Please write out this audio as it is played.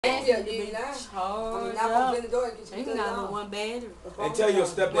Ain't got no one battery. And tell your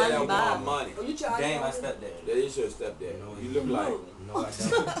stepdad I want money. Damn, my stepdad. That is your stepdad. You look like him. No, I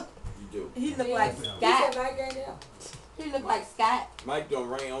don't. You do. He look like Scott. He look like Scott. Mike don't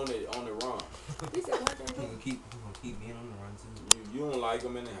rain on the run. He gonna keep being on the run too. You don't like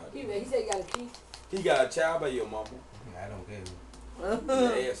him anyhow. He said he got a key. He got a child by your mama. I don't care.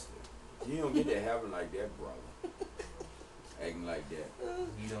 Nasty. You don't get that having like that, brother. Acting like that.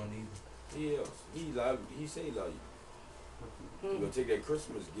 You don't need. He is. He love you. He say he love you. He gonna take that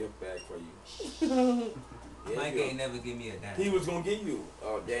Christmas gift back for you. Yeah, Mike ain't never give me a dime. He was gonna give you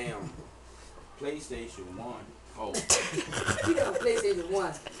a damn PlayStation 1. Oh. He got a PlayStation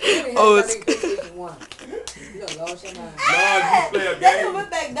 1. Oh, it's PlayStation 1. You done lost your mind. Lord, you play a They game. went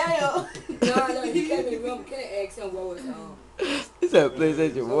back down. No, he came in the room. Kenny asked him what was He said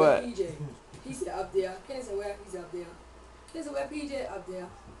PlayStation so what? PJ. He said up there. Kenny said where? He's up there. Kenny said where PJ? Up there.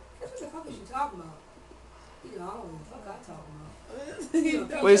 What the fuck is you talking about? He said, I don't know what the fuck I talking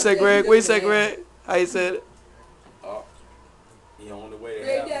about. What you say, Greg? What you say, Greg? How you said it? Oh. He on the way to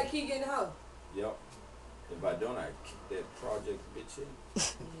Greg, have that it. key get in the house. Yep. If I don't, I kick that project bitch in.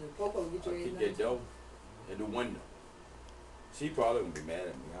 Popo get I your kick ass that door in the window. She probably gonna be mad at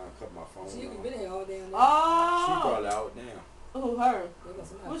me. I'll cut my phone So you off. been here all damn day. She Oh. probably out now. Who, her? They got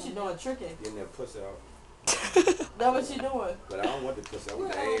somebody What's she coming. doing? Tricking? Getting that pussy out. That what she doing? But I don't want the pussy. I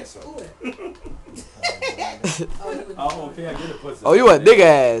want the ass Who out. it? Oh, you was I don't care. I get the pussy. Oh, you a nigga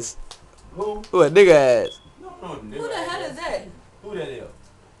ass. Who? Who a nigga ass? No, Who the hell is that? Who that is?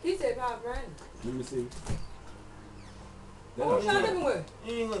 He said Pop Brandon. Let me see. Who shot him with?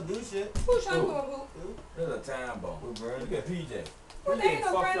 You ain't gonna do shit. Who shot him with? Who? That's a time bomb. With Brandon. Look at PJ. Well, there ain't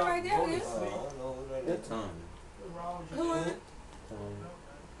no Brandon right there, I is? don't know who that That is. time. Who is it?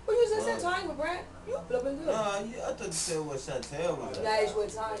 Who you just said time with Brad? You flipping good. Nah, I thought you said what Chantel was. That's what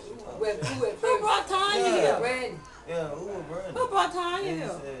time. Who had Who brought Tanya Yeah. here? Brandon. Yeah, who was Brandon? Who brought Tanya He here?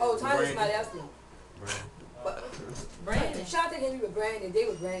 said- Oh, time was somebody else then. Brandon. Shot him with Brandon. They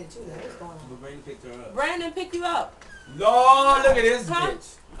was Brandon too. Now what's going on? But Brandon picked her up. Brandon pick you up. Lord, look at this Huh?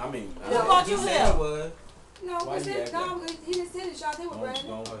 bitch. I mean, Who brought you He said here? it was. No, Why he you said act no. like- He just said it. Shot him with Brandon.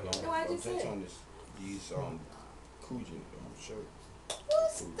 Don't That's what I just touch said. on this. These Coochie shirt.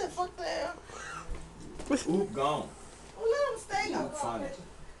 What's the fuck there? Oop gone. Well, let him stay. Oop funny.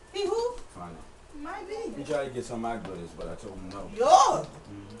 He who? Funny. Might He be. tried to get some of my goodies, but I told him no. Lord.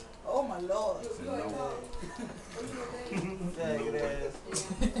 Oh my Lord. I said no. Faggot ass.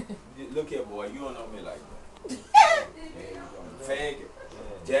 Look here, boy. You don't know me like that. Faggot.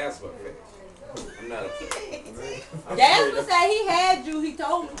 Jasper faggot. I'm not a faggot. Jasper said he had you. He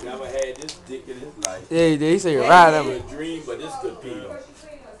told me. Never had this dick in his life. Yeah, he said you Ride him. A dream, but this good people.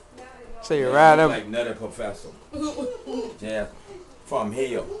 Say you ride him. Like Nutty Professor. Jasper. From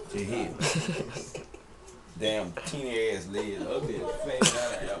hell to hell. Damn teeny ass lady. Ugly as faggot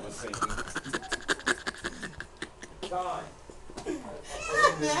out of hell.